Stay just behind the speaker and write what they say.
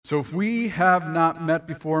So if we have not met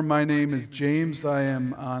before, my name is James. I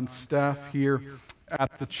am on staff here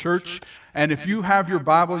at the church. And if you have your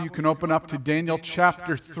Bible, you can open up to Daniel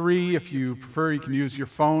chapter 3. If you prefer, you can use your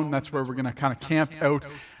phone. That's where we're going to kind of camp out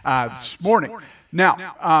this morning.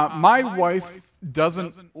 Now, my wife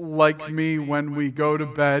doesn't like me when we go to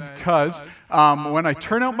bed because when I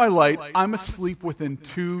turn out my light, I'm asleep within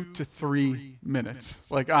 2 to 3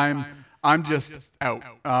 minutes. Like I'm just out.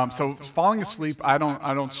 So falling asleep, I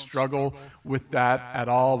don't struggle with that at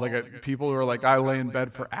all. Like people who are like, I lay in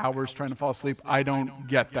bed for hours trying to fall asleep. I don't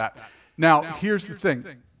get that. Now, here's the thing.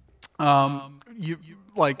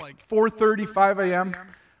 Like 4:35 a.m.,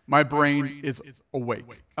 my brain is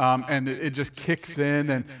awake. And it just kicks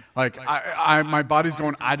in and like my body's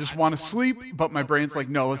going, I just want to sleep, but my brain's like,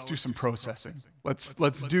 no, let's do some processing.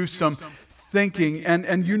 Let's do some thinking,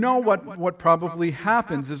 and you know what probably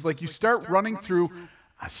happens is like you start running through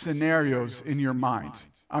scenarios in your mind.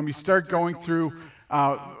 You start going through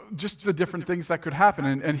just the different things that could happen,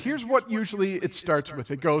 and here's what usually it starts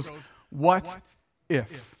with. It goes, what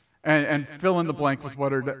if? And fill in the blank with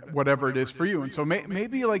whatever it is for you. And so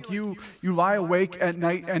maybe like you lie awake at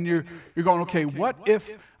night and you're going, okay, what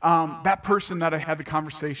if that person that I had the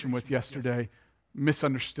conversation with yesterday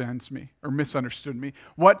misunderstands me or misunderstood me?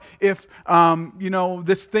 What if,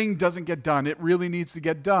 this thing doesn't get done? It really needs to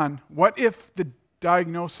get done. What if the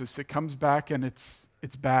diagnosis, it comes back and it's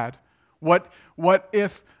bad? What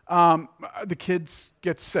if the kids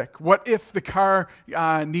get sick? What if the car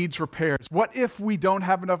needs repairs? What if we don't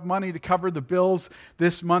have enough money to cover the bills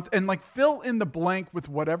this month? And like fill in the blank with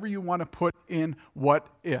whatever you want to put in what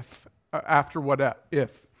if, after what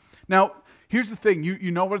if. Now, here's the thing,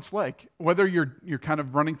 you know what it's like. Whether you're kind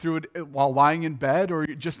of running through it while lying in bed or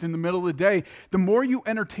you're just in the middle of the day, the more you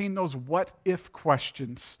entertain those what if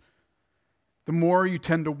questions, the more you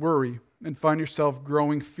tend to worry and find yourself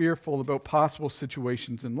growing fearful about possible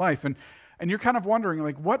situations in life. And you're kind of wondering,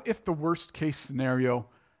 like, what if the worst case scenario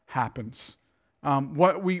happens?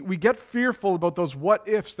 We get fearful about those what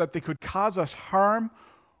ifs, that they could cause us harm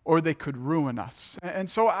or they could ruin us. And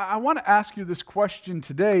so I want to ask you this question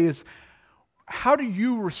today is, how do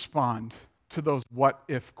you respond to those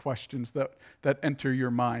what-if questions that enter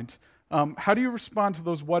your mind? How do you respond to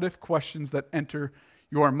those what-if questions that enter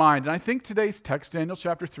your mind? And I think today's text, Daniel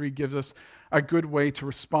chapter 3, gives us a good way to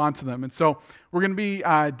respond to them. And so we're going to be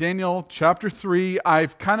Daniel chapter 3.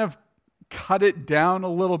 I've kind of cut it down a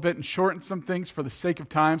little bit and shortened some things for the sake of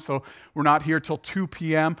time, so we're not here till 2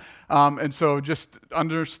 p.m. And so just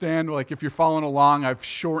understand, like if you're following along, I've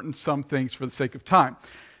shortened some things for the sake of time.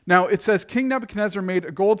 Now, it says, King Nebuchadnezzar made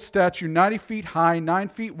a gold statue 90 feet high, 9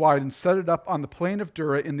 feet wide, and set it up on the plain of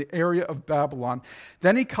Dura in the area of Babylon.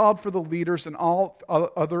 Then he called for the leaders and all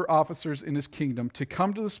other officers in his kingdom to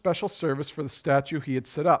come to the special service for the statue he had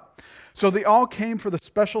set up. So they all came for the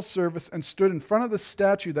special service and stood in front of the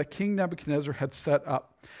statue that King Nebuchadnezzar had set up.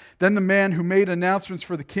 Then the man who made announcements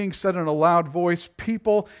for the king said in a loud voice,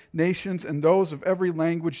 People, nations, and those of every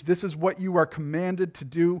language, this is what you are commanded to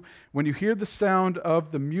do. When you hear the sound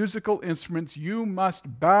of the musical instruments, you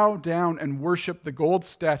must bow down and worship the gold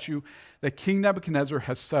statue that King Nebuchadnezzar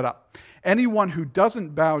has set up. Anyone who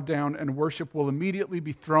doesn't bow down and worship will immediately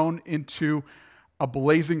be thrown into a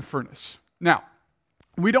blazing furnace. Now,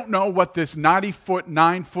 we don't know what this 90-foot,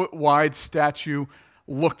 9-foot wide statue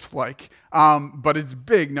looked like, but it's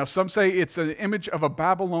big. Now, some say it's an image of a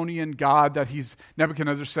Babylonian god that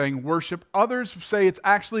Nebuchadnezzar saying worship. Others say it's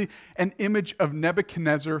actually an image of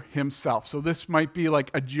Nebuchadnezzar himself. So this might be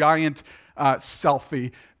like a giant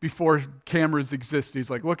selfie before cameras exist. He's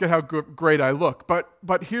like, look at how great I look.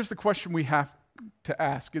 But here's the question we have to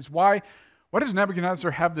ask is why does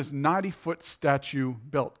Nebuchadnezzar have this 90-foot statue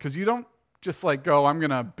built? Because you don't just like go, I'm going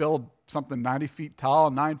to build something 90 feet tall,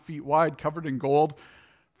 9 feet wide, covered in gold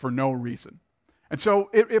for no reason. And so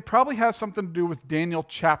it probably has something to do with Daniel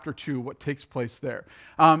chapter 2, what takes place there.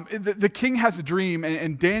 The king has a dream,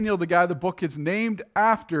 and Daniel, the guy the book is named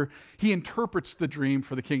after, he interprets the dream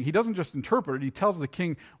for the king. He doesn't just interpret it, he tells the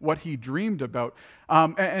king what he dreamed about.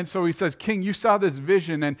 And so he says, King, you saw this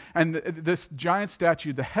vision, and this giant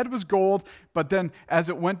statue, the head was gold, but then as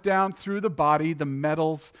it went down through the body, the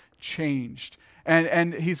metals changed.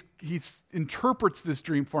 And he interprets this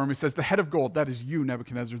dream for him. He says, the head of gold, that is you,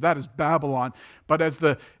 Nebuchadnezzar, that is Babylon. But as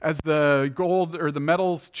the gold or the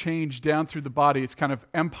metals change down through the body, it's kind of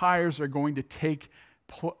empires are going to take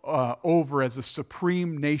over as a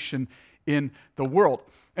supreme nation in the world.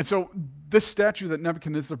 And so this statue that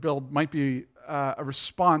Nebuchadnezzar built might be a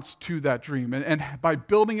response to that dream. And by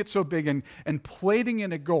building it so big and plating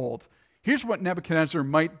it in gold, here's what Nebuchadnezzar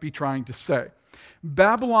might be trying to say.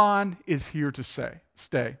 Babylon is here to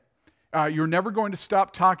stay. You're never going to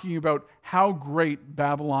stop talking about how great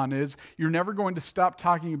Babylon is. You're never going to stop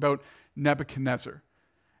talking about Nebuchadnezzar.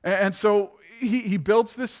 And so he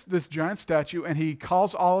builds this giant statue, and he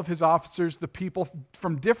calls all of his officers, the people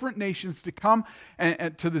from different nations, to come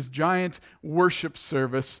and to this giant worship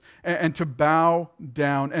service and to bow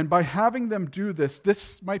down. And by having them do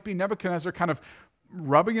this might be Nebuchadnezzar kind of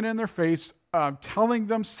rubbing it in their face, telling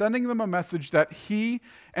them, sending them a message that he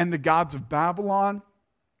and the gods of Babylon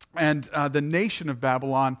and the nation of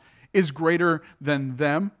Babylon is greater than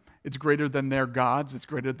them. It's greater than their gods. It's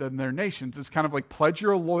greater than their nations. It's kind of like pledge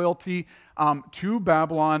your loyalty to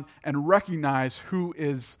Babylon and recognize who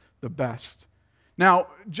is the best. Now,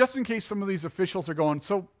 just in case some of these officials are going,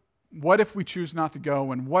 so what if we choose not to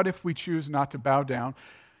go, and what if we choose not to bow down?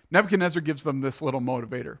 Nebuchadnezzar gives them this little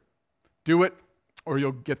motivator. Do it, or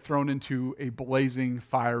you'll get thrown into a blazing,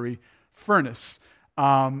 fiery furnace.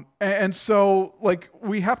 And so, like,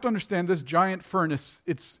 we have to understand this giant furnace,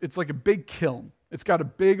 it's like a big kiln. It's got a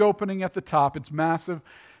big opening at the top. It's massive.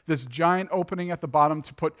 This giant opening at the bottom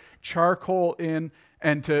to put charcoal in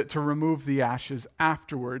and to remove the ashes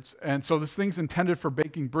afterwards. And so this thing's intended for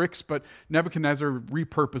baking bricks, but Nebuchadnezzar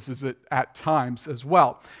repurposes it at times as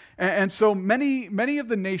well. And so many of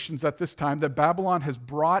the nations at this time that Babylon has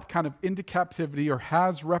brought kind of into captivity or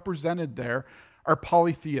has represented there are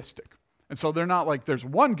polytheistic. And so they're not like there's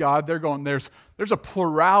one God, they're going there's a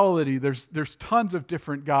plurality, there's tons of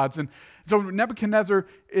different gods. And so Nebuchadnezzar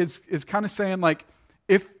is kind of saying, like,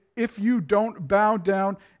 if you don't bow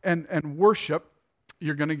down and worship,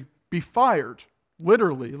 you're going to be fired,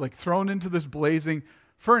 literally, like thrown into this blazing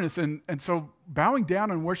furnace. And so bowing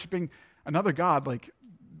down and worshiping another God, like,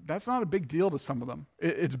 that's not a big deal to some of them.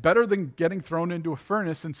 It's better than getting thrown into a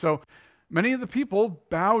furnace. And so many of the people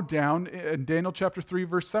bow down. In Daniel chapter 3,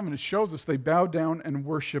 verse 7, it shows us they bow down and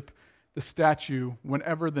worship the statue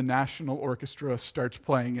whenever the national orchestra starts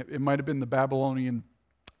playing. It might have been the Babylonian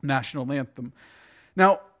national anthem.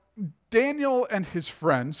 Now, Daniel and his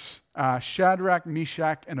friends, Shadrach,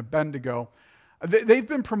 Meshach, and Abednego, they've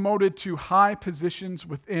been promoted to high positions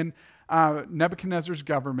within Nebuchadnezzar's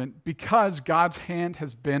government because God's hand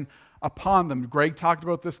has been upon them. Greg talked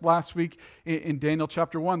about this last week in Daniel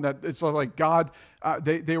chapter 1, that it's like God,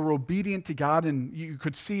 they were obedient to God, and you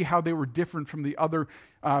could see how they were different from the other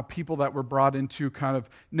people that were brought into kind of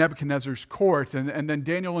Nebuchadnezzar's court. And then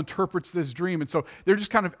Daniel interprets this dream. And so they're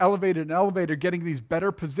just kind of elevated, getting these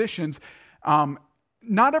better positions.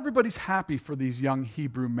 Not everybody's happy for these young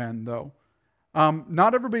Hebrew men, though.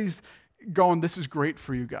 Not everybody's going, this is great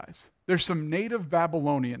for you guys. There's some native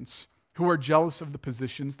Babylonians who are jealous of the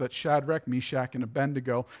positions that Shadrach, Meshach, and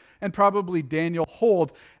Abednego, and probably Daniel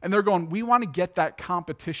hold, and they're going, we want to get that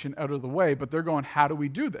competition out of the way, but they're going, how do we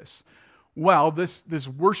do this? Well, this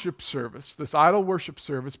worship service, this idol worship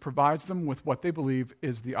service, provides them with what they believe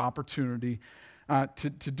is the opportunity to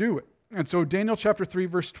do it. And so Daniel chapter 3,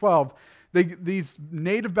 verse 12, these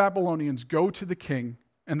native Babylonians go to the king,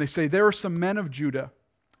 and they say, there are some men of Judah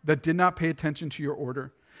that did not pay attention to your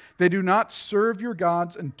order. They do not serve your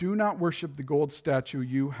gods and do not worship the gold statue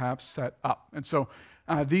you have set up. And so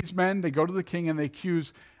these men, they go to the king and they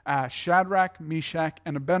accuse Shadrach, Meshach,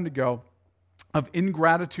 and Abednego of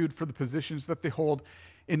ingratitude for the positions that they hold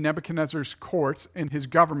in Nebuchadnezzar's court, in his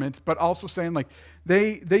government, but also saying, like,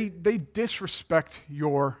 they disrespect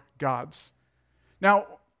your gods. Now,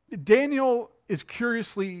 Daniel is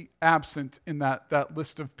curiously absent in that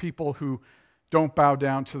list of people who don't bow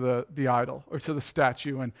down to the idol or to the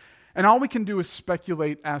statue. And all we can do is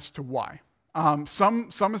speculate as to why. Some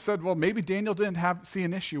have said, well, maybe Daniel didn't see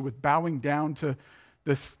an issue with bowing down to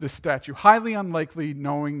this statue. Highly unlikely,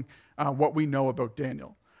 knowing what we know about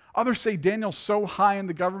Daniel. Others say Daniel's so high in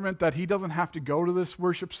the government that he doesn't have to go to this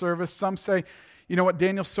worship service. Some say, you know what,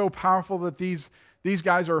 Daniel's so powerful that these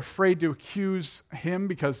guys are afraid to accuse him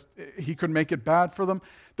because he could make it bad for them.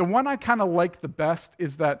 The one I kind of like the best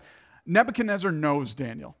is that Nebuchadnezzar knows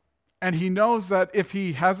Daniel. And he knows that if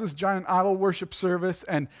he has this giant idol worship service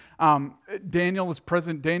and Daniel is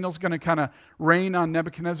present, Daniel's going to kind of rain on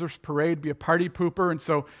Nebuchadnezzar's parade, be a party pooper. And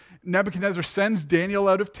so Nebuchadnezzar sends Daniel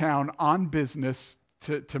out of town on business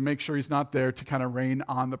to make sure he's not there to kind of rain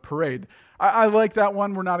on the parade. I like that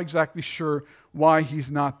one. We're not exactly sure why he's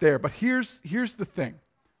not there. But here's the thing.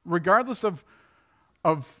 Regardless of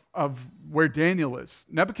where Daniel is,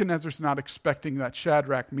 Nebuchadnezzar's not expecting that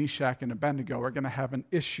Shadrach, Meshach, and Abednego are going to have an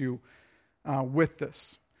issue with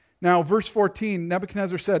this. Now, verse 14,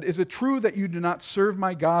 Nebuchadnezzar said, is it true that you do not serve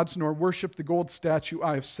my gods nor worship the gold statue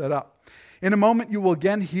I have set up? In a moment you will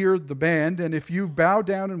again hear the band, and if you bow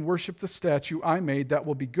down and worship the statue I made, that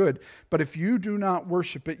will be good. But if you do not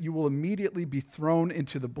worship it, you will immediately be thrown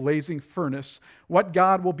into the blazing furnace. What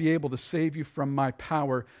God will be able to save you from my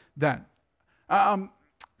power then?"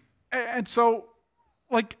 And so,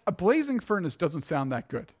 like, a blazing furnace doesn't sound that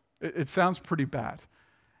good. It sounds pretty bad.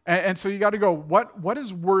 And so you got to go, what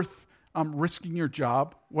is worth risking your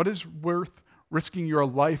job? What is worth risking your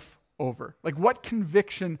life over? Like, what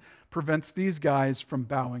conviction prevents these guys from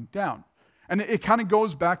bowing down? And it kind of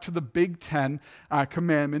goes back to the big 10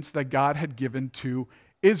 commandments that God had given to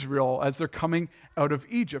Israel as they're coming out of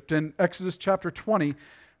Egypt. In Exodus chapter 20,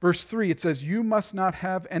 verse 3, it says, "You must not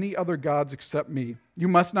have any other gods except me. You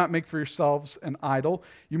must not make for yourselves an idol.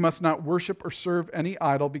 You must not worship or serve any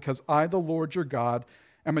idol, because I, the Lord your God,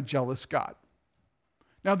 am a jealous God."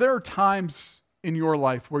 Now, there are times in your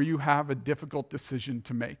life where you have a difficult decision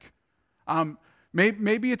to make.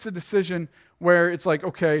 Maybe it's a decision where it's like,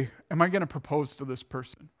 okay, am I going to propose to this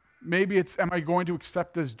person? Maybe it's, am I going to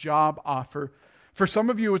accept this job offer? For some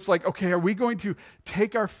of you, it's like, okay, are we going to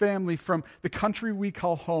take our family from the country we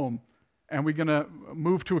call home, and we're going to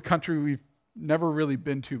move to a country we've never really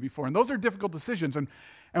been to before? And those are difficult decisions. And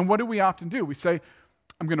what do we often do? We say,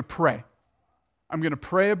 I'm going to pray. I'm going to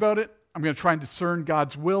pray about it. I'm going to try and discern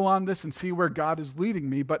God's will on this and see where God is leading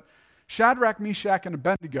me. But Shadrach, Meshach, and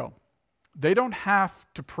Abednego, they don't have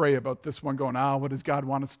to pray about this one going, what does God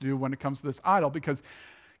want us to do when it comes to this idol? Because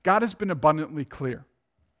God has been abundantly clear.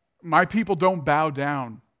 My people don't bow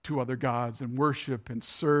down to other gods and worship and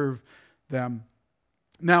serve them.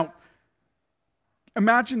 Now,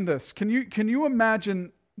 imagine this. Can you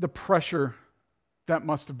imagine the pressure that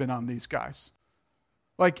must have been on these guys?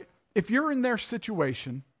 Like, if you're in their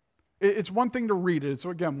situation, it's one thing to read it. So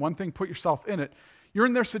again, one thing, put yourself in it. You're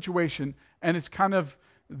in their situation, and it's kind of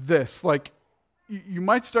this. Like, you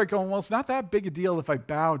might start going, well, it's not that big a deal if I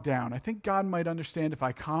bow down. I think God might understand if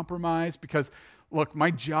I compromise because, look, my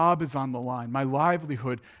job is on the line, my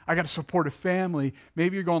livelihood. I got to support a family.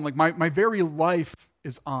 Maybe you're going, like, my very life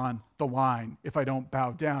is on the line if I don't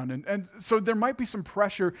bow down. And so there might be some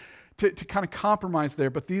pressure to kind of compromise there,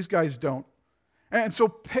 but these guys don't. And so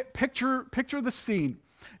picture the scene.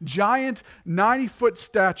 Giant 90-foot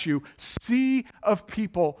statue, sea of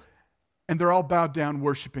people, and they're all bowed down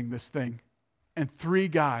worshiping this thing. And 3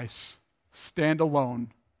 guys stand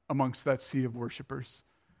alone amongst that sea of worshipers.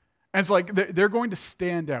 And it's like they're going to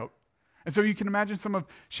stand out. And so you can imagine some of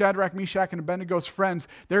Shadrach, Meshach, and Abednego's friends,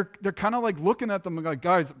 they're kind of like looking at them like,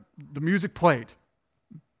 guys, the music played.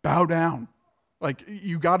 Bow down. Like,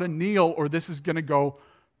 you got to kneel or this is going to go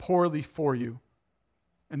poorly for you.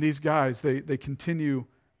 And these guys, they continue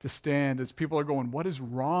to stand as people are going, what is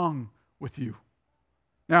wrong with you?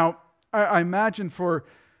 Now, I imagine for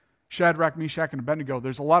Shadrach, Meshach, and Abednego,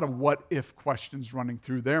 there's a lot of what-if questions running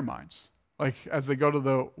through their minds. Like, as they go to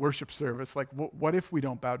the worship service, like, what if we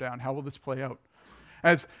don't bow down? How will this play out?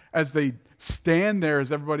 As they stand there,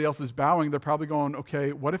 as everybody else is bowing, they're probably going,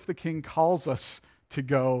 okay, what if the king calls us to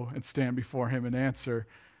go and stand before him and answer?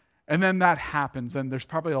 And then that happens, and there's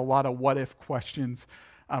probably a lot of what-if questions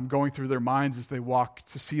going through their minds as they walk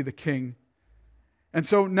to see the king. And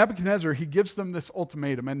so Nebuchadnezzar, he gives them this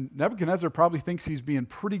ultimatum, and Nebuchadnezzar probably thinks he's being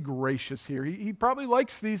pretty gracious here. He probably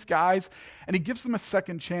likes these guys, and he gives them a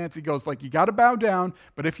second chance. He goes, like, you got to bow down,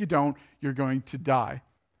 but if you don't, you're going to die.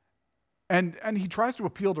 And he tries to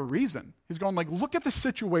appeal to reason. He's going, like, look at the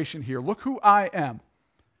situation here. Look who I am.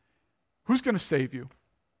 Who's going to save you?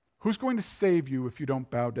 Who's going to save you if you don't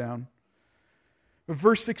bow down? But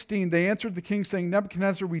verse 16, they answered the king, saying,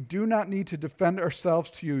 Nebuchadnezzar, we do not need to defend ourselves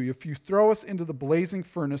to you. If you throw us into the blazing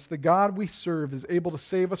furnace, the God we serve is able to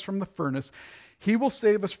save us from the furnace. He will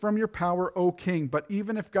save us from your power, O king. But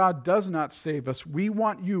even if God does not save us, we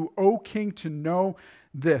want you, O king, to know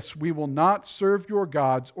this. We will not serve your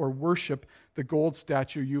gods or worship the gold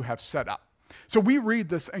statue you have set up. So we read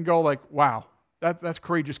this and go like, wow, that's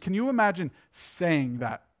courageous. Can you imagine saying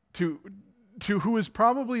that to who is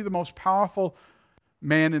probably the most powerful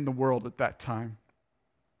man in the world at that time?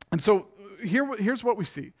 And so here's what we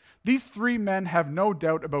see. These 3 men have no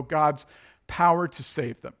doubt about God's power to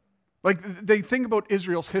save them. Like, they think about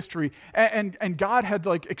Israel's history, and God had,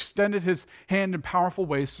 like, extended his hand in powerful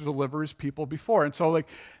ways to deliver his people before. And so, like,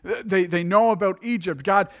 they know about Egypt,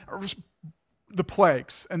 God, the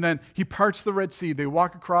plagues, and then he parts the Red Sea. They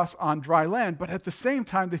walk across on dry land. But at the same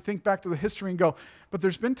time, they think back to the history and go, but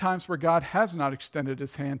there's been times where God has not extended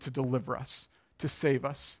his hand to deliver us, to save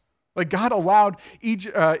us. Like God allowed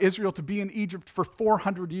Israel to be in Egypt for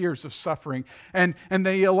 400 years of suffering. And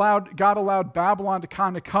God allowed Babylon to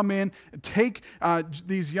kind of come in and take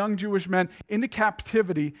these young Jewish men into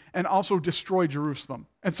captivity and also destroy Jerusalem.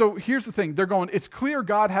 And so here's the thing. They're going, it's clear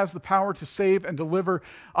God has the power to save and deliver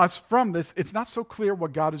us from this. It's not so clear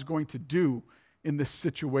what God is going to do in this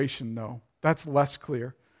situation, though. That's less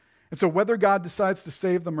clear. And so whether God decides to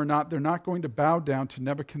save them or not, they're not going to bow down to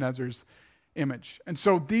Nebuchadnezzar's image. And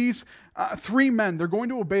so these three men, they're going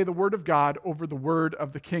to obey the word of God over the word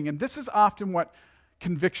of the king. And this is often what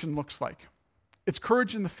conviction looks like. It's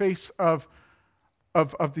courage in the face of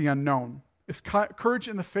the unknown. It's courage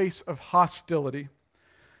in the face of hostility.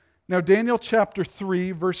 Now, Daniel chapter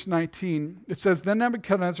 3, verse 19, it says, Then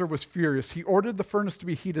Nebuchadnezzar was furious. He ordered the furnace to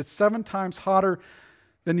be heated 7 times hotter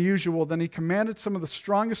than usual. Then he commanded some of the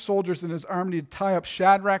strongest soldiers in his army to tie up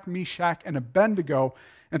Shadrach, Meshach, and Abednego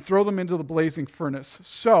and throw them into the blazing furnace.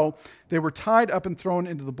 So they were tied up and thrown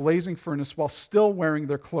into the blazing furnace while still wearing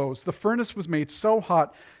their clothes. The furnace was made so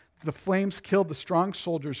hot that the flames killed the strong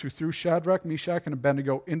soldiers who threw Shadrach, Meshach, and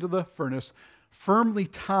Abednego into the furnace. Firmly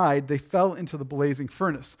tied, they fell into the blazing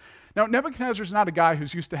furnace. Now, Nebuchadnezzar is not a guy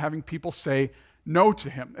who's used to having people say no to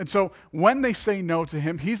him. And so when they say no to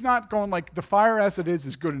him, he's not going like, the fire as it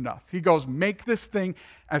is good enough. He goes, make this thing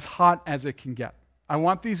as hot as it can get. I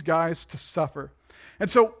want these guys to suffer. And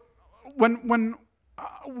so when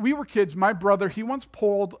we were kids, my brother, he once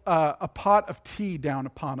poured a pot of tea down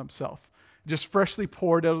upon himself, just freshly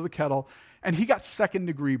poured out of the kettle, and he got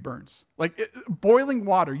second-degree burns. Boiling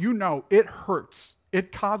water, it hurts.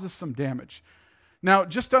 It causes some damage. Now,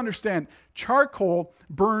 just to understand, charcoal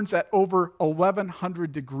burns at over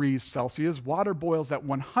 1,100 degrees Celsius. Water boils at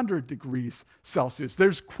 100 degrees Celsius.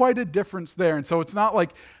 There's quite a difference there. And so it's not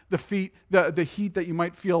like the heat that you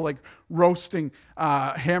might feel like roasting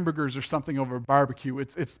hamburgers or something over a barbecue.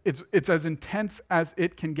 It's as intense as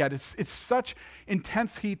it can get. It's such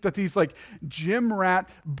intense heat that these like gym rat,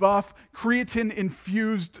 buff,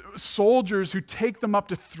 creatine-infused soldiers who take them up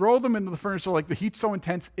to throw them into the furnace are like, the heat's so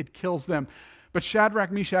intense, it kills them. But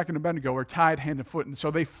Shadrach, Meshach, and Abednego are tied hand and foot, and so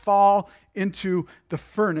they fall into the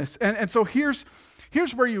furnace. And so here's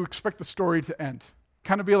where you expect the story to end.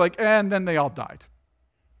 Kind of be like, and then they all died.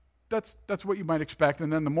 That's what you might expect.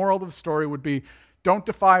 And then the moral of the story would be, don't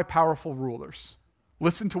defy powerful rulers.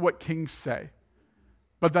 Listen to what kings say.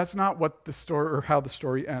 But that's not what the story or how the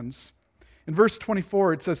story ends. In verse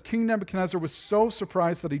 24, it says, King Nebuchadnezzar was so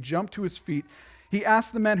surprised that he jumped to his feet. He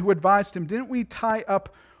asked the men who advised him, didn't we tie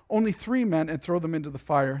up only 3 men and throw them into the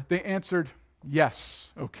fire? They answered, yes,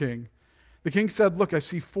 O king. The king said, look, I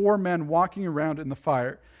see 4 men walking around in the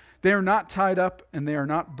fire. They are not tied up and they are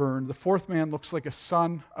not burned. The 4th man looks like a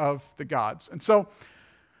son of the gods. And so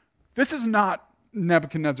this is not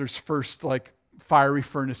Nebuchadnezzar's first fiery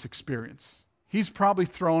furnace experience. He's probably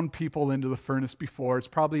thrown people into the furnace before. It's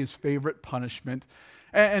probably his favorite punishment.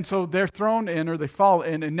 And so they're thrown in or they fall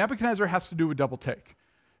in, and Nebuchadnezzar has to do a double take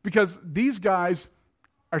because these guys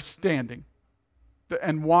are standing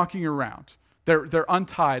and walking around. They're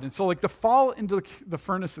untied. And so the fall into the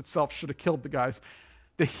furnace itself should have killed the guys.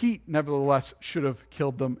 The heat, nevertheless, should have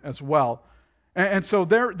killed them as well. And so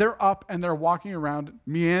they're up and they're walking around,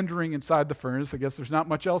 meandering inside the furnace. I guess there's not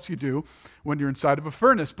much else you do when you're inside of a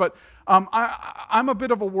furnace. But I'm a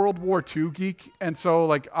bit of a World War II geek, and so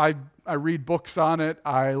I read books on it.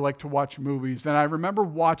 I like to watch movies. And I remember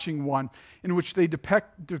watching one in which they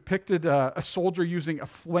depicted a soldier using a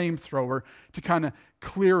flamethrower to kind of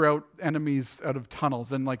clear out enemies out of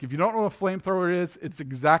tunnels. And if you don't know what a flamethrower is, it's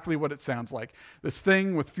exactly what it sounds like. This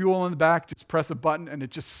thing with fuel in the back, just press a button and it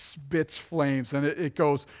just spits flames and it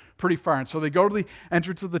goes pretty far. And so they go to the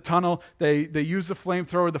entrance of the tunnel. They use the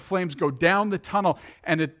flamethrower. The flames go down the tunnel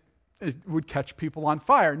and it would catch people on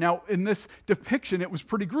fire. Now, in this depiction, it was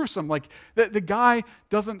pretty gruesome. The guy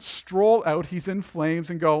doesn't stroll out, he's in flames,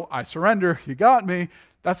 and go, I surrender, you got me.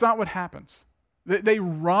 That's not what happens. They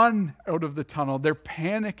run out of the tunnel. They're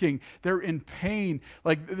panicking. They're in pain.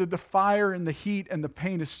 The fire and the heat and the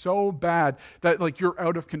pain is so bad that you're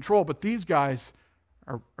out of control. But these guys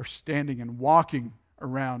are standing and walking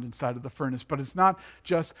around inside of the furnace. But it's not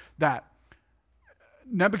just that.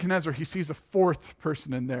 Nebuchadnezzar, he sees a 4th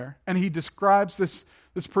person in there, and he describes this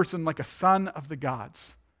person like a son of the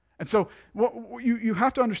gods. And so what you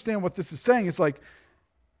have to understand what this is saying is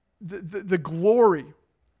the glory,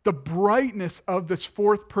 the brightness of this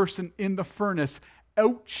 4th person in the furnace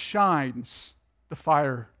outshines the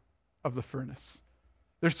fire of the furnace.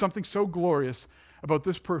 There's something so glorious about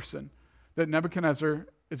this person that Nebuchadnezzar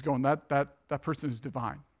is going, that person is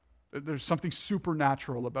divine. There's something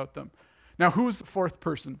supernatural about them. Now, who is the 4th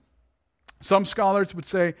person? Some scholars would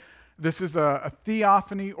say this is a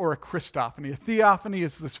theophany or a Christophany. A theophany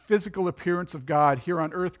is this physical appearance of God here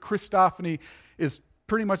on earth. Christophany is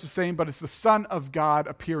pretty much the same, but it's the Son of God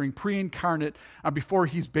appearing pre-incarnate before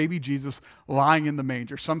he's baby Jesus lying in the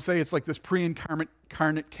manger. Some say it's like this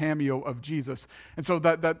pre-incarnate cameo of Jesus. And so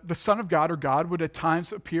that the Son of God or God would at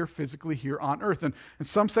times appear physically here on earth. And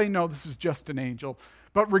some say, no, this is just an angel.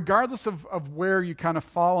 But regardless of where you kind of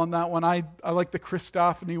fall on that one, I like the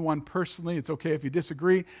Christophany one personally. It's okay if you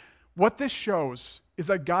disagree. What this shows is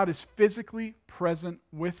that God is physically present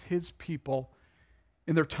with his people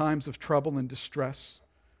in their times of trouble and distress.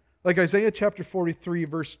 Like Isaiah chapter 43,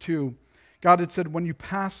 verse 2, God had said, when you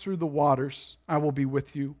pass through the waters, I will be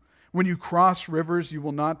with you. When you cross rivers, you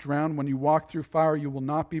will not drown. When you walk through fire, you will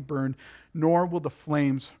not be burned, nor will the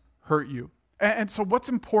flames hurt you. And so what's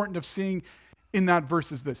important of seeing in that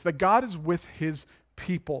verse is this, that God is with his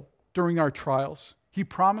people during our trials. He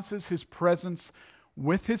promises his presence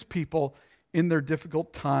with his people in their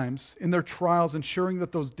difficult times, in their trials, ensuring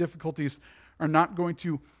that those difficulties are not going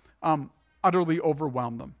to utterly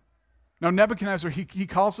overwhelm them. Now, Nebuchadnezzar, he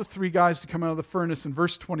calls the three guys to come out of the furnace in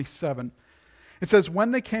verse 27. It says,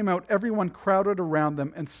 when they came out, everyone crowded around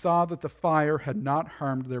them and saw that the fire had not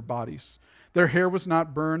harmed their bodies. Their hair was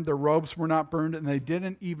not burned, their robes were not burned, and they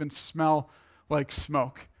didn't even smell like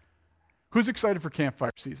smoke. Who's excited for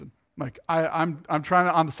campfire season? Like I'm trying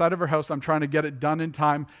to, on the side of our house, I'm trying to get it done in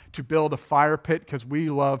time to build a fire pit because we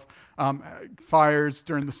love fires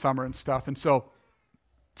during the summer and stuff. And so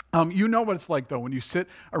you know what it's like, though, when you sit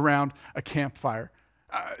around a campfire.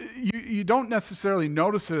 You don't necessarily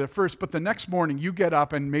notice it at first, but the next morning you get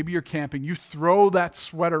up and maybe you're camping, you throw that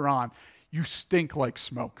sweater on, you stink like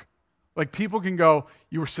smoke. Like people can go,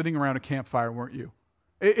 you were sitting around a campfire, weren't you?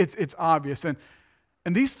 It's obvious. And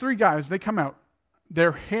these three guys, they come out,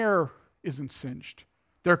 their hair isn't singed.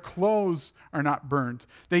 Their clothes are not burned.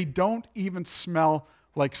 They don't even smell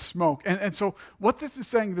like smoke. And so what this is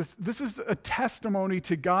saying, this is a testimony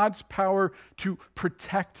to God's power to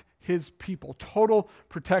protect his people, total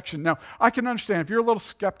protection. Now, I can understand if you're a little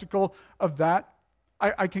skeptical of that,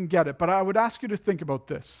 I can get it, but I would ask you to think about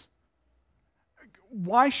this.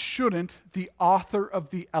 Why shouldn't the author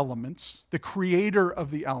of the elements, the creator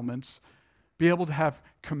of the elements, be able to have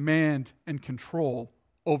command and control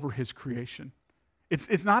over his creation?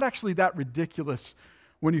 It's not actually that ridiculous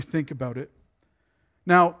when you think about it.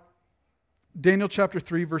 Now, Daniel chapter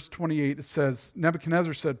 3, verse 28, it says,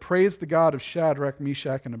 Nebuchadnezzar said, praise the God of Shadrach,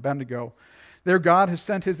 Meshach, and Abednego. Their God has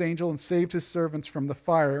sent his angel and saved his servants from the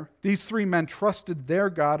fire. These three men trusted their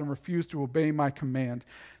God and refused to obey my command.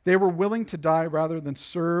 They were willing to die rather than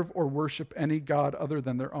serve or worship any god other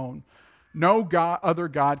than their own. No other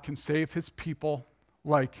God can save his people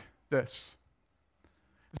like this.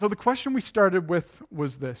 So the question we started with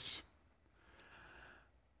was this.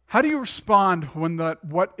 How do you respond when that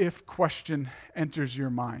what if question enters your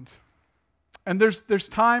mind? And there's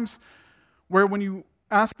times where when you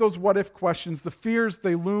ask those what if questions, the fears,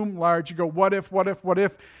 they loom large. You go, what if, what if, what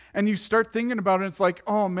if? And you start thinking about it, and it's like,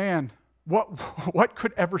 oh man, what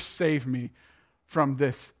could ever save me from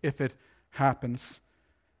this if it happens?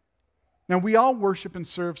 Now, we all worship and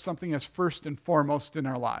serve something as first and foremost in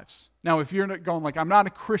our lives. Now, if you're not going like, I'm not a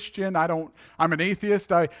Christian, I'm an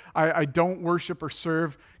atheist, I don't worship or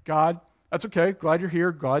serve God, that's okay. Glad you're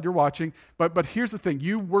here, glad you're watching. But here's the thing.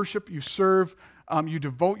 You worship, you serve, you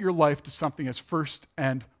devote your life to something as first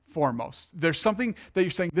and foremost. There's something that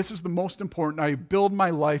you're saying, this is the most important. I build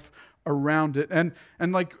my life around it. And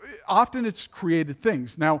like often it's created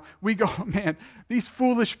things. Now we go, man, these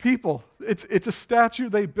foolish people, it's a statue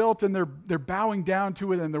they built and they're bowing down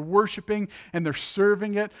to it and they're worshiping and they're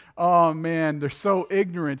serving it. Oh man, they're so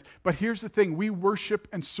ignorant. But here's the thing, we worship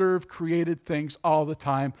and serve created things all the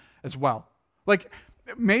time as well. Like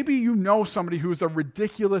maybe you know somebody who's a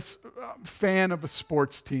ridiculous fan of a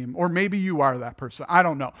sports team, or maybe you are that person. I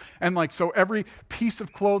don't know. And like, so every piece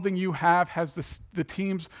of clothing you have has the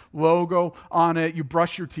team's logo on it. You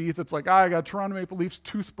brush your teeth. It's like, I got a Toronto Maple Leafs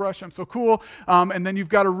toothbrush. I'm so cool. And then you've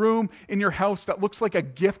got a room in your house that looks like a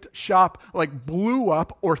gift shop, like blew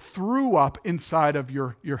up or threw up inside of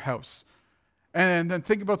your house. And then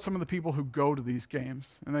think about some of the people who go to these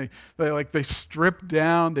games, and they strip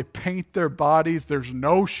down, they paint their bodies, there's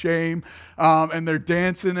no shame, and they're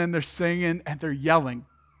dancing and they're singing and they're yelling.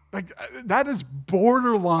 Like that is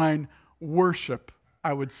borderline worship,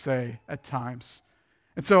 I would say at times.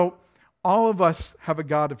 And so all of us have a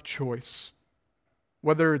God of choice,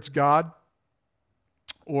 whether it's God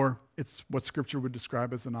or it's what Scripture would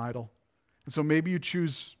describe as an idol. And so maybe you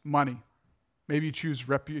choose money. Maybe you choose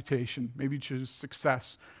reputation. Maybe you choose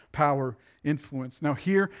success, power, influence. Now,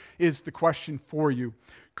 here is the question for you.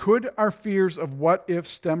 Could our fears of what if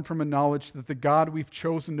stem from a knowledge that the God we've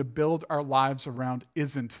chosen to build our lives around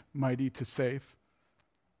isn't mighty to save?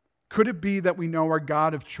 Could it be that we know our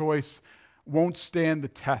God of choice won't stand the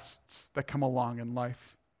tests that come along in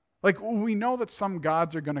life? Like, we know that some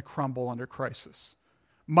gods are going to crumble under crisis.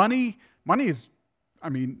 Money's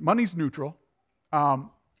neutral.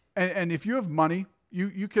 And if you have money,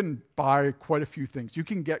 you can buy quite a few things. You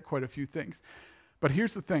can get quite a few things. But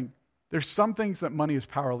here's the thing. There's some things that money is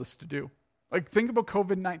powerless to do. Like, think about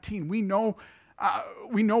COVID-19. We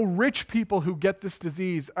know rich people who get this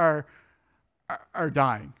disease are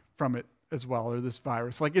dying from it as well, or this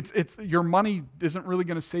virus. Like, it's your money isn't really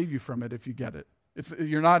going to save you from it if you get it.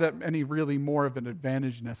 You're not at any really more of an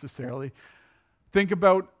advantage necessarily. Think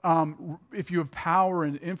about if you have power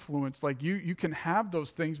and influence, like you can have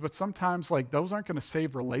those things, but sometimes like those aren't going to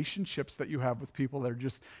save relationships that you have with people that are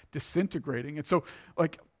just disintegrating. And so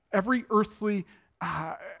like every earthly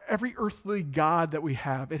God that we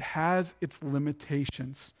have, it has its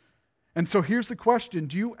limitations. And so here's the question.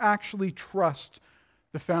 Do you actually trust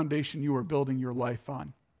the foundation you are building your life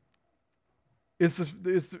on? Is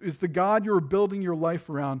the God you are building your life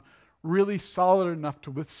around really solid enough to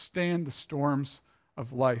withstand the storms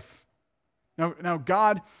of life? Now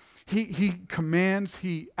God, He commands,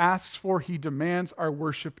 He asks for, He demands our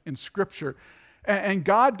worship in Scripture. And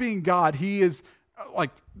God being God, He is, like,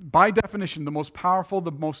 by definition, the most powerful,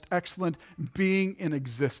 the most excellent being in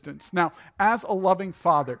existence. Now, as a loving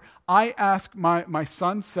father, I ask my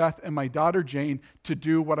son Seth and my daughter Jane to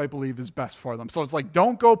do what I believe is best for them. So it's like,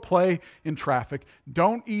 don't go play in traffic.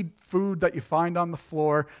 Don't eat food that you find on the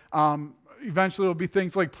floor. Eventually it'll be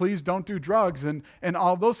things like, please don't do drugs and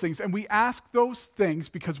all those things. And we ask those things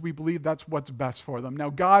because we believe that's what's best for them. Now,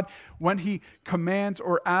 God, when He commands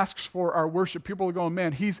or asks for our worship, people are going,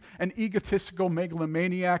 man, He's an egotistical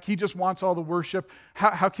megalomaniac. He just wants all the worship.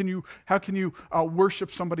 How can you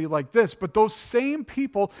worship somebody like this? But those same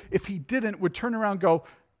people, if He didn't, would turn around and go,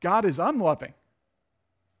 God is unloving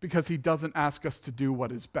because He doesn't ask us to do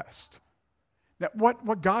what is best. Now,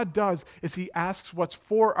 what God does is He asks what's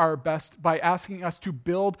for our best by asking us to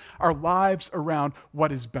build our lives around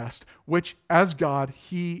what is best, which, as God,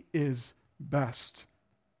 He is best.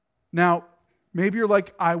 Now, maybe you're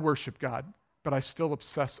like, I worship God, but I still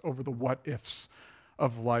obsess over the what-ifs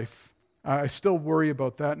of life. I still worry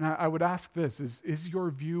about that. And I would ask this, is your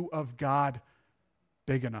view of God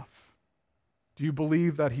big enough? Do you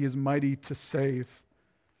believe that He is mighty to save?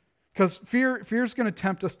 Because fear is going to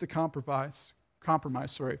tempt us to compromise.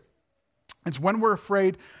 It's when we're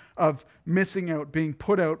afraid of missing out, being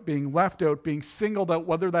put out, being left out, being singled out,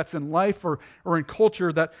 whether that's in life or in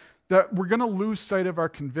culture, that we're going to lose sight of our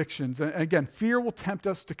convictions. And again, fear will tempt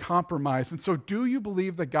us to compromise. And so do you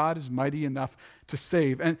believe that God is mighty enough to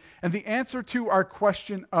save? And the answer to our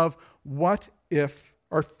question of what if,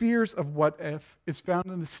 our fears of what if, is found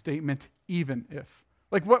in the statement, even if.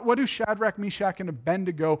 Like, what do Shadrach, Meshach, and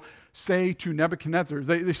Abednego say to Nebuchadnezzar?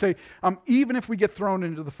 They say, even if we get thrown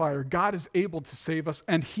into the fire, God is able to save us,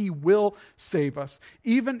 and He will save us.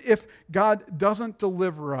 Even if God doesn't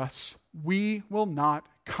deliver us, we will not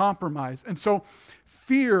compromise. And so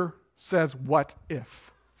fear says, what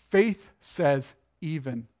if? Faith says,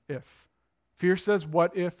 even if. Fear says,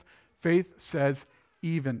 what if? Faith says,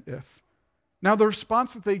 even if. Now, the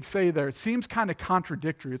response that they say there, it seems kind of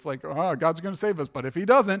contradictory. It's like, oh, God's going to save us, but if He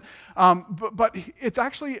doesn't. But it's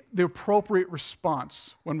actually the appropriate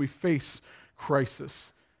response when we face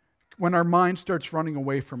crisis, when our mind starts running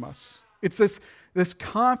away from us. It's this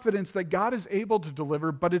confidence that God is able to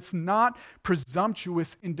deliver, but it's not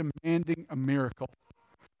presumptuous in demanding a miracle.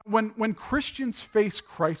 When Christians face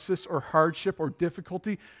crisis or hardship or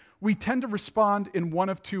difficulty, we tend to respond in one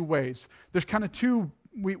of two ways. There's kind of two,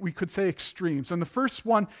 we could say, extremes. And the first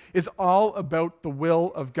one is all about the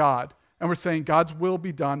will of God. And we're saying God's will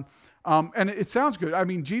be done. And it sounds good. I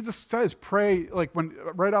mean, Jesus says pray, like when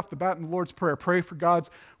right off the bat in the Lord's Prayer, pray for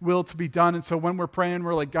God's will to be done. And so when we're praying,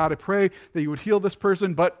 we're like, God, I pray that You would heal this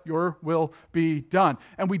person, but Your will be done.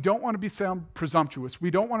 And we don't want to sound presumptuous.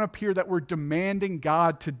 We don't want to appear that we're demanding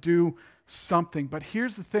God to do something. But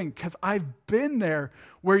here's the thing, because I've been there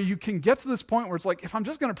where you can get to this point where it's like, if I'm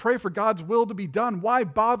just going to pray for God's will to be done, why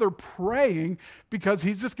bother praying? Because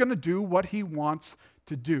He's just going to do what He wants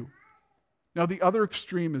to do. Now, the other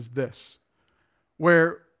extreme is this,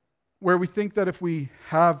 where we think that if we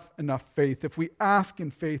have enough faith, if we ask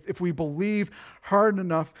in faith, if we believe hard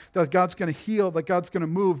enough that God's going to heal, that God's going to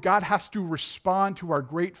move, God has to respond to our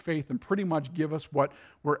great faith and pretty much give us what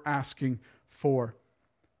we're asking for.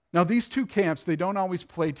 Now, these two camps, they don't always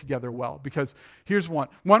play together well, because here's one.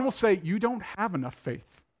 One will say, you don't have enough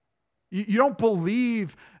faith. You don't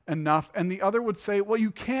believe enough. And the other would say, well,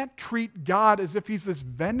 you can't treat God as if he's this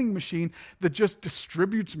vending machine that just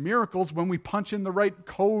distributes miracles when we punch in the right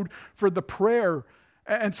code for the prayer.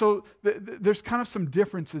 And so there's kind of some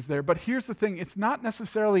differences there. But here's the thing. It's not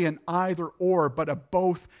necessarily an either or, but a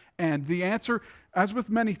both and. The answer, as with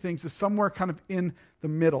many things, is somewhere kind of in the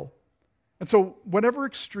middle. And so whatever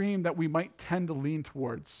extreme that we might tend to lean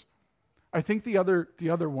towards, I think the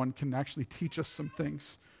other one can actually teach us some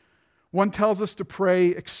things. One tells us to pray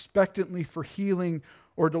expectantly for healing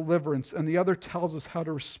or deliverance, and the other tells us how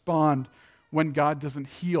to respond when God doesn't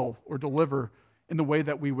heal or deliver in the way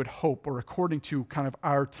that we would hope or according to kind of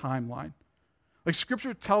our timeline. Like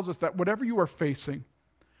Scripture tells us that whatever you are facing,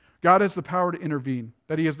 God has the power to intervene,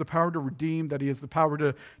 that he has the power to redeem, that he has the power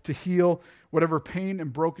to heal whatever pain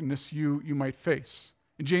and brokenness you might face.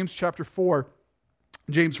 In James chapter 4,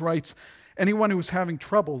 James writes, anyone who is having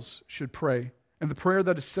troubles should pray, and the prayer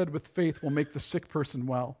that is said with faith will make the sick person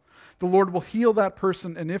well. The Lord will heal that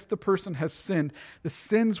person, and if the person has sinned, the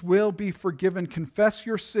sins will be forgiven. Confess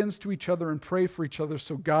your sins to each other and pray for each other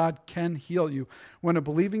so God can heal you. When a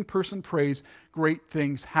believing person prays, great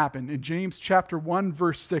things happen. In James chapter 1,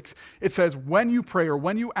 verse 6, it says, when you pray or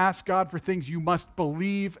when you ask God for things, you must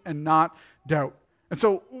believe and not doubt. And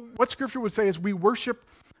so what Scripture would say is we worship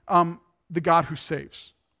the God who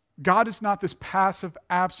saves. God is not this passive,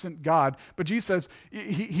 absent God, but Jesus says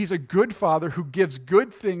he's a good Father who gives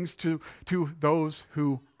good things to those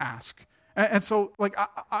who ask. And so, like,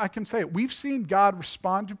 I can say it. We've seen God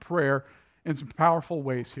respond to prayer in some powerful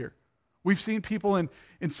ways here. We've seen people in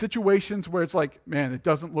situations where it's like, man, it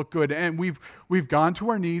doesn't look good. And we've gone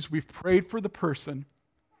to our knees, we've prayed for the person,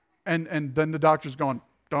 and then the doctor's going,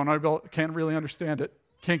 can't really understand it,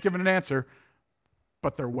 can't give it an answer,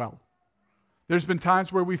 but they're well. There's been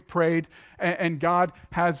times where we've prayed and God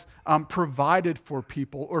has provided for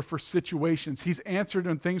people or for situations. He's answered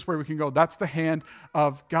in things where we can go, that's the hand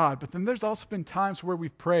of God. But then there's also been times where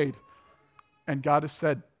we've prayed and God has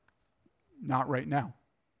said, not right now.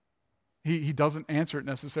 He doesn't answer it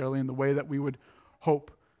necessarily in the way that we would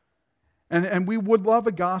hope. And we would love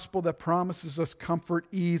a gospel that promises us comfort,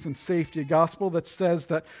 ease, and safety. A gospel that says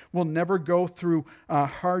that we'll never go through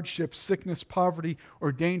hardship, sickness, poverty,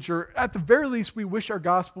 or danger. At the very least, we wish our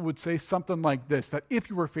gospel would say something like this, that if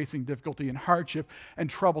you are facing difficulty and hardship and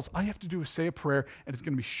troubles, all you have to do is say a prayer, and it's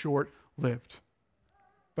going to be short-lived.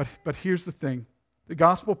 But here's the thing. The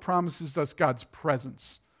gospel promises us God's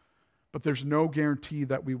presence, but there's no guarantee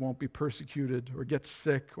that we won't be persecuted or get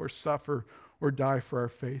sick or suffer or die for our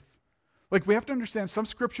faith. Like, we have to understand some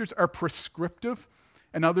scriptures are prescriptive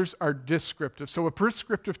and others are descriptive. So a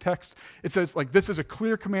prescriptive text, it says, like, this is a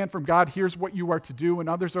clear command from God, here's what you are to do, and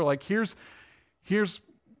others are like, here's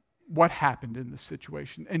what happened in this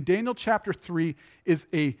situation. And Daniel chapter 3 is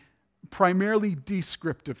a primarily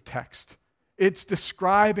descriptive text. It's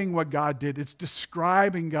describing what God did. It's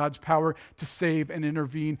describing God's power to save and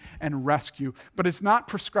intervene and rescue. But it's not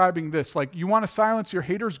prescribing this. Like, you want to silence your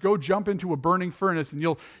haters? Go jump into a burning furnace and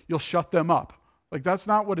you'll shut them up. Like, that's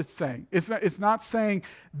not what it's saying. It's not saying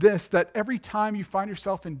this, that every time you find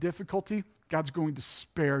yourself in difficulty, God's going to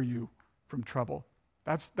spare you from trouble.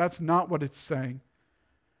 That's not what it's saying.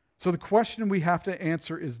 So the question we have to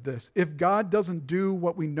answer is this. If God doesn't do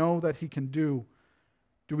what we know that he can do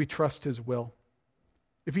we trust his will?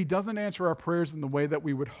 If he doesn't answer our prayers in the way that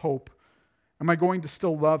we would hope, am I going to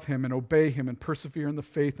still love him and obey him and persevere in the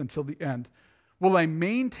faith until the end? Will I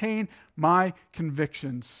maintain my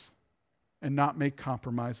convictions and not make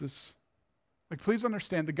compromises? Like, please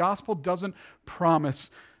understand, the gospel doesn't promise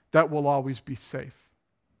that we'll always be safe.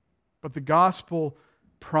 But the gospel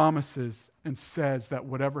promises and says that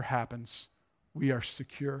whatever happens, we are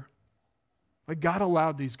secure. Like, God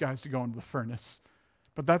allowed these guys to go into the furnace,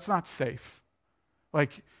 but that's not safe.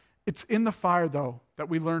 Like, it's in the fire, though, that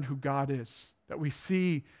we learn who God is, that we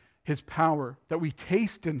see his power, that we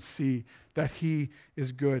taste and see that he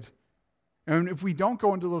is good. And if we don't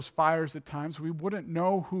go into those fires at times, we wouldn't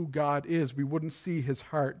know who God is. We wouldn't see his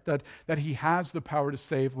heart, that he has the power to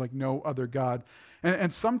save like no other God.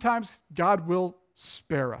 And sometimes God will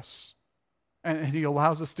spare us, and he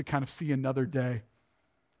allows us to kind of see another day.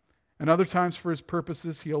 And other times, for his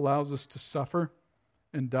purposes, he allows us to suffer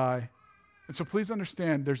and die. And so please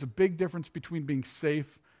understand, there's a big difference between being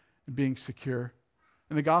safe and being secure.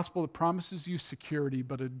 In the gospel, it promises you security,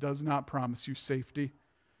 but it does not promise you safety.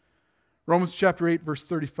 Romans chapter 8, verse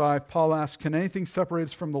 35, Paul asks, can anything separate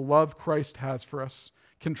us from the love Christ has for us?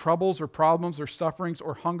 can troubles or problems or sufferings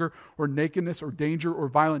or hunger or nakedness or danger or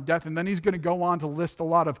violent death? And then he's going to go on to list a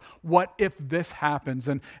lot of what if this happens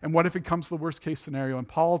and what if it comes to the worst case scenario. And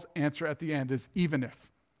Paul's answer at the end is even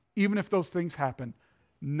if those things happen,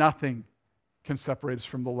 nothing can separate us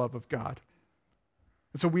from the love of God.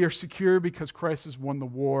 And so we are secure because Christ has won the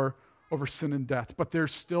war over sin and death, but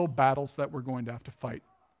there's still battles that we're going to have to fight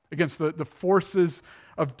against the forces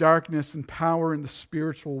of darkness and power in the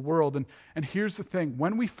spiritual world. And here's the thing,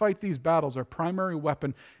 when we fight these battles, our primary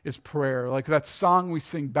weapon is prayer. Like that song we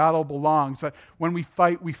sing, Battle Belongs, that when we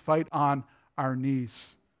fight on our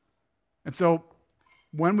knees. And so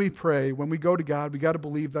when we pray, when we go to God, we got to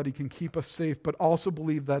believe that he can keep us safe, but also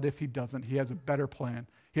believe that if he doesn't, he has a better plan.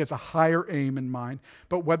 He has a higher aim in mind.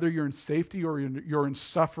 But whether you're in safety or you're in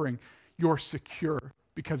suffering, you're secure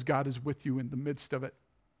because God is with you in the midst of it.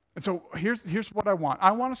 And so here's what I want.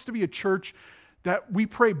 I want us to be a church that we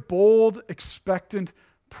pray bold, expectant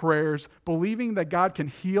prayers, believing that God can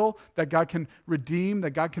heal, that God can redeem,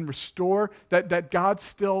 that God can restore, that God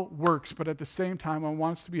still works. But at the same time, I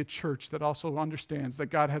want us to be a church that also understands that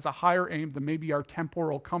God has a higher aim than maybe our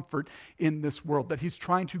temporal comfort in this world, that he's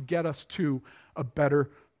trying to get us to a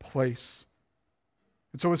better place.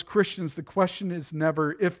 And so as Christians, the question is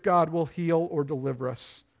never if God will heal or deliver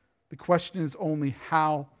us. The question is only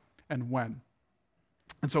how and when.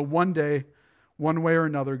 And so one day, one way or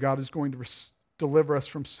another, God is going to deliver us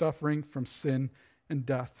from suffering, from sin, and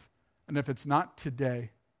death. And if it's not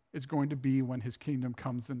today, it's going to be when his kingdom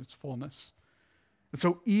comes in its fullness. And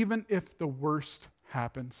so even if the worst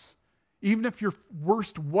happens, even if your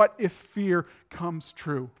worst what-if fear comes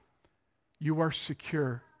true, you are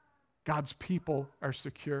secure. God's people are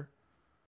secure.